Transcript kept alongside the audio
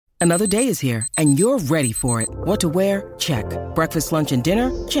Another day is here, and you're ready for it. What to wear? Check. Breakfast, lunch, and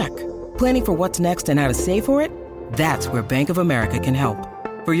dinner? Check. Planning for what's next and how to save for it? That's where Bank of America can help.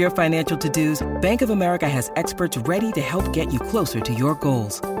 For your financial to-dos, Bank of America has experts ready to help get you closer to your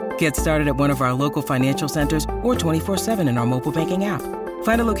goals. Get started at one of our local financial centers or 24/7 in our mobile banking app.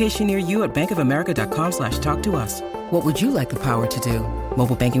 Find a location near you at bankofamerica.com/talktous. What would you like the power to do?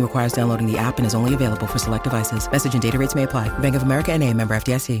 Mobile banking requires downloading the app and is only available for select devices. Message and data rates may apply. Bank of America N.A., member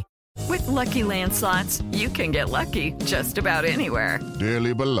FDIC. With Lucky Land Slots, you can get lucky just about anywhere.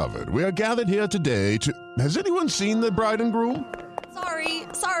 Dearly beloved, we are gathered here today to... Has anyone seen the bride and groom?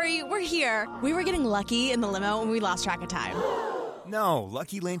 Sorry, we're here. We were getting lucky in the limo and we lost track of time. No,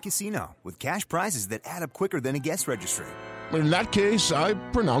 Lucky Land Casino, with cash prizes that add up quicker than a guest registry. In that case, I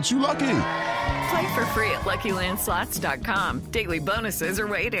pronounce you lucky. Play for free at LuckyLandSlots.com. Daily bonuses are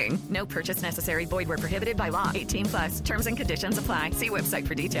waiting. No purchase necessary. Void where prohibited by law. 18+. Terms and conditions apply. See website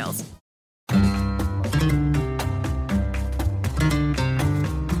for details.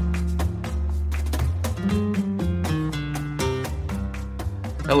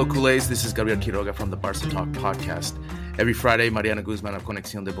 Hello, Culés. This is Gabriel Quiroga from the Barca Talk podcast. Every Friday, Mariana Guzman of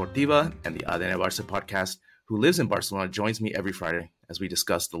Conexión Deportiva and the ADN Barca podcast, who lives in Barcelona, joins me every Friday as we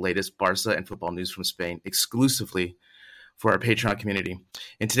discuss the latest Barca and football news from Spain exclusively for our Patreon community.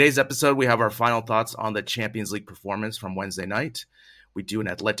 In today's episode, we have our final thoughts on the Champions League performance from Wednesday night. We do an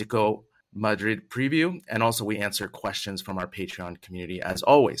Atletico Madrid preview, and also we answer questions from our Patreon community as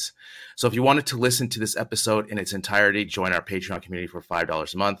always. So if you wanted to listen to this episode in its entirety, join our Patreon community for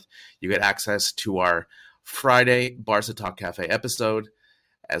 $5 a month. You get access to our Friday Barca Talk Cafe episode,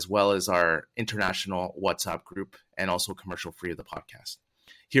 as well as our international WhatsApp group, and also commercial free of the podcast.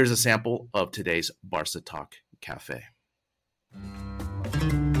 Here's a sample of today's Barca Talk Cafe.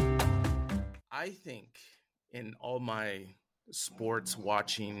 I think in all my sports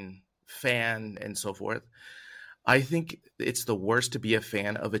watching fan and so forth, I think it's the worst to be a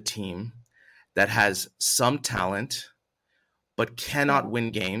fan of a team that has some talent but cannot win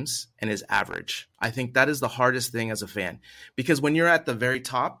games and is average. I think that is the hardest thing as a fan, because when you're at the very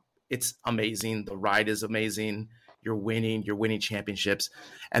top, it's amazing. The ride is amazing. You're winning championships.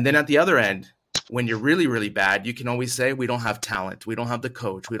 And then at the other end, when you're really, really bad, you can always say, we don't have talent. We don't have the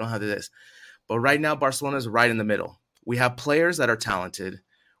coach. We don't have this. But right now, Barcelona is right in the middle. We have players that are talented.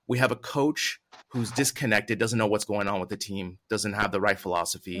 We have a coach who's disconnected, doesn't know what's going on with the team, doesn't have the right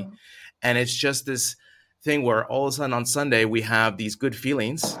philosophy. And it's just this thing where all of a sudden on Sunday, we have these good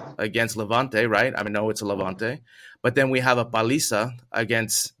feelings against Levante, right? I know it's a Levante, but then we have a paliza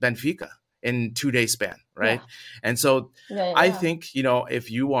against Benfica in 2-day span, right? Yeah. And so I think,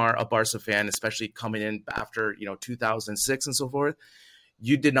 if you are a Barca fan, especially coming in after, 2006 and so forth,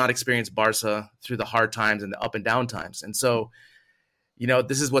 you did not experience Barca through the hard times and the up and down times. And so,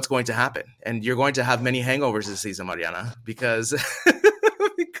 this is what's going to happen. And you're going to have many hangovers this season, Mariana, because...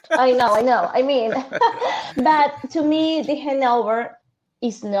 I know. I mean, but to me, the hangover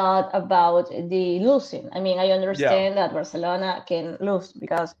is not about the losing. I mean, I understand that Barcelona can lose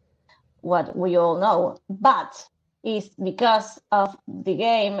because what we all know, but it's because of the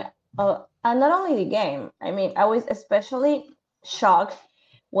game, and not only the game. I mean, I was especially shocked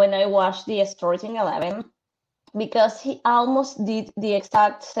when I watched the starting 11, because he almost did the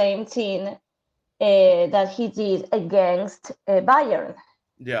exact same thing that he did against Bayern.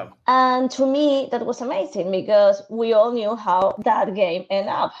 Yeah. And to me, that was amazing, because we all knew how that game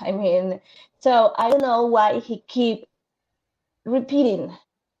ended up. I mean, so I don't know why he keep repeating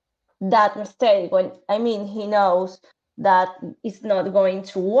that mistake when, he knows that it's not going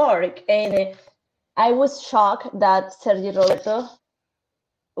to work. And I was shocked that Sergi Roberto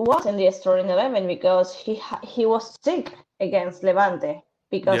was in the starting 11, because he was sick against Levante,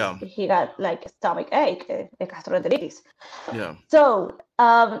 because he got like a stomach ache, a gastroenteritis. Yeah. So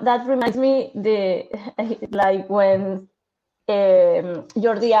that reminds me when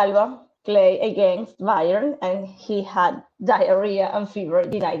Jordi Alba played against Bayern and he had diarrhea and fever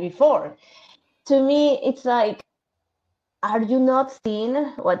the night before. To me, it's like, are you not seeing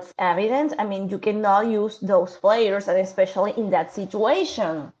what's evident? I mean, you cannot use those players, and especially in that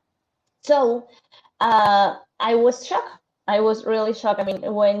situation. So I was shocked. I was really shocked. I mean,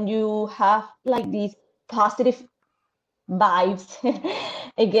 when you have like these positive vibes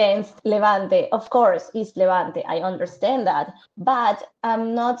against Levante, of course, it's Levante. I understand that, but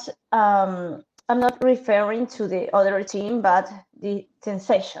I'm not referring to the other team, but the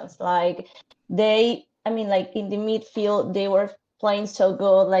sensations. Like in the midfield, they were playing so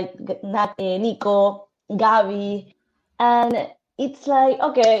good, like Nico, Gavi, and it's like,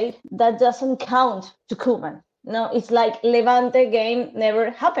 okay, that doesn't count to Koeman. No, it's like Levante game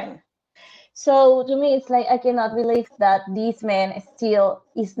never happened. So to me, it's like I cannot believe that this man still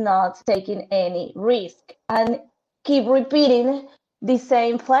is not taking any risk and keep repeating the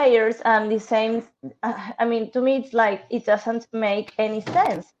same players and the same. I mean, to me, it's like it doesn't make any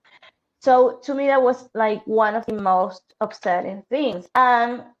sense. So to me, that was like one of the most upsetting things,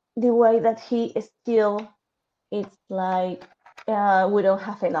 and the way that he is still, it's like we don't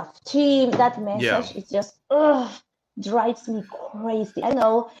have enough team. That message is just drives me crazy. I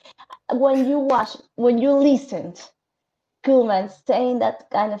know when you listened, Koeman saying that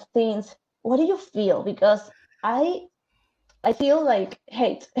kind of things, what do you feel? Because I feel like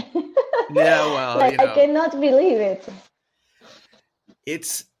hate. Yeah, well, like I cannot believe it.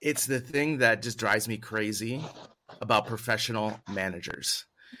 It's the thing that just drives me crazy about professional managers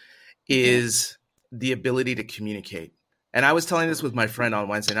is the ability to communicate. And I was telling this with my friend on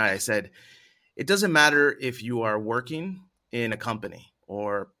Wednesday night. I said, it doesn't matter if you are working in a company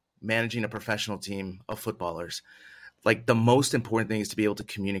or managing a professional team of footballers. Like, the most important thing is to be able to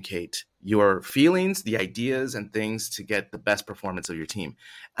communicate your feelings, the ideas, and things to get the best performance of your team.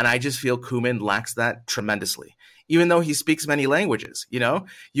 And I just feel Koeman lacks that tremendously, even though he speaks many languages.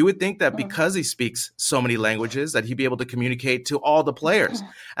 You would think that because he speaks so many languages that he'd be able to communicate to all the players.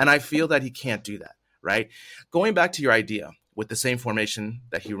 And I feel that he can't do that, right? Going back to your idea with the same formation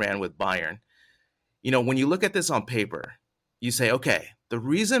that he ran with Bayern, when you look at this on paper, you say, okay, the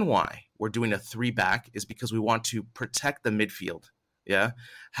reason why we're doing a 3-back is because we want to protect the midfield,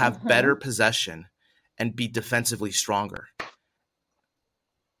 have better possession and be defensively stronger.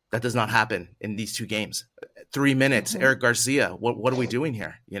 That does not happen in these two games. 3 minutes, Eric Garcia, what are we doing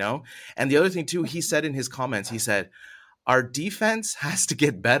here? And the other thing too, he said in his comments, he said, our defense has to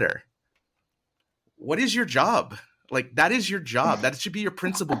get better. What is your job? Like, that is your job. That should be your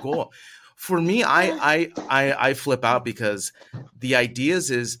principal goal. For me, I flip out because the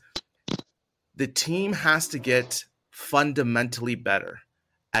ideas is the team has to get fundamentally better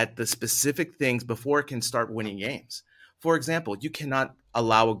at the specific things before it can start winning games. For example, you cannot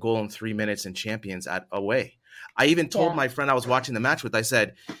allow a goal in 3 minutes in Champions away. I even told my friend I was watching the match with, I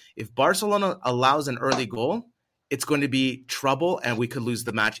said, if Barcelona allows an early goal, it's going to be trouble and we could lose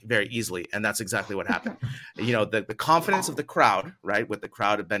the match very easily. And that's exactly what happened. The confidence of the crowd, right? With the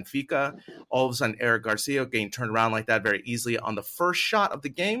crowd of Benfica, all of a sudden Eric Garcia getting turned around like that very easily on the first shot of the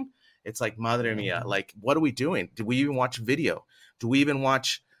game. It's like, madre mia, like, what are we doing? Do we even watch video? Do we even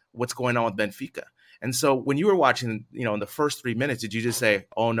watch what's going on with Benfica? And so when you were watching, in the first 3 minutes, did you just say,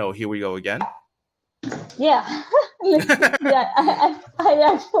 oh no, here we go again? Yeah. I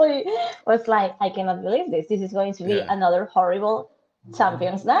actually was like, I cannot believe this. This is going to be another horrible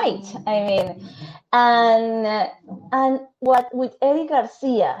Champions night. I mean, and what with Eric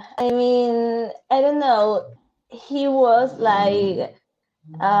Garcia, I mean, I don't know, he was like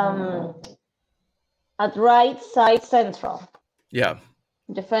at right side central. Yeah.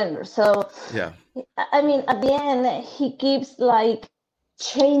 Defender. So yeah. I mean, at the end, he keeps like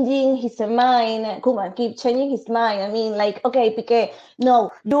changing his mind. Koeman keep changing his mind. I mean, like, okay, Piqué,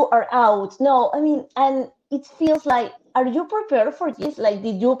 no, you are out. No, I mean, and it feels like, are you prepared for this? Like,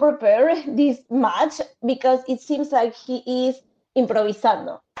 did you prepare this match? Because it seems like he is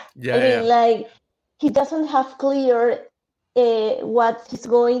improvisando. Yeah, I mean, like, he doesn't have clear what he's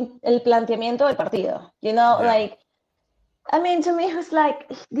going, el planteamiento del partido. Like, I mean, to me, it was like,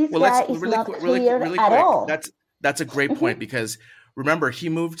 this guy is not clear at all. That's a great point because remember, he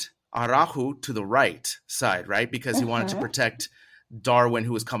moved Araujo to the right side, right? Because he wanted to protect Darwin,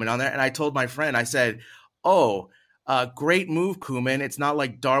 who was coming on there. And I told my friend, I said, great move, Koeman. It's not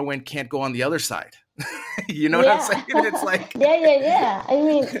like Darwin can't go on the other side. You know what I'm saying? It's like... Yeah. I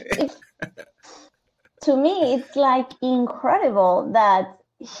mean, to me, it's like incredible that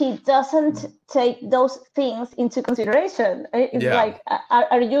he doesn't take those things into consideration. It's like,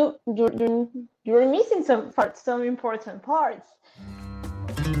 are you're missing some important parts.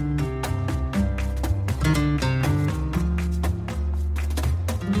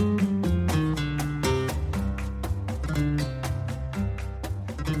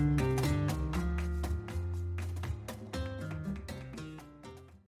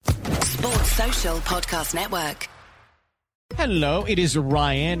 Sports Social Podcast Network. Hello, it is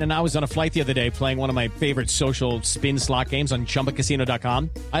Ryan, and I was on a flight the other day playing one of my favorite social spin slot games on ChumbaCasino.com.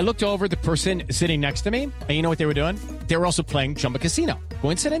 I looked over at the person sitting next to me, and you know what they were doing? They were also playing Chumba Casino.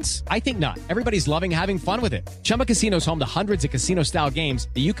 Coincidence? I think not. Everybody's loving having fun with it. Chumba Casino is home to hundreds of casino-style games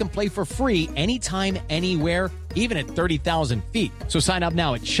that you can play for free anytime, anywhere, even at 30,000 feet. So sign up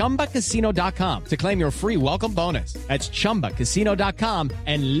now at ChumbaCasino.com to claim your free welcome bonus. That's ChumbaCasino.com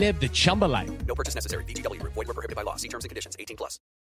and live the Chumba life. No purchase necessary. VGW. Void where prohibited by law. See terms and conditions. 18+.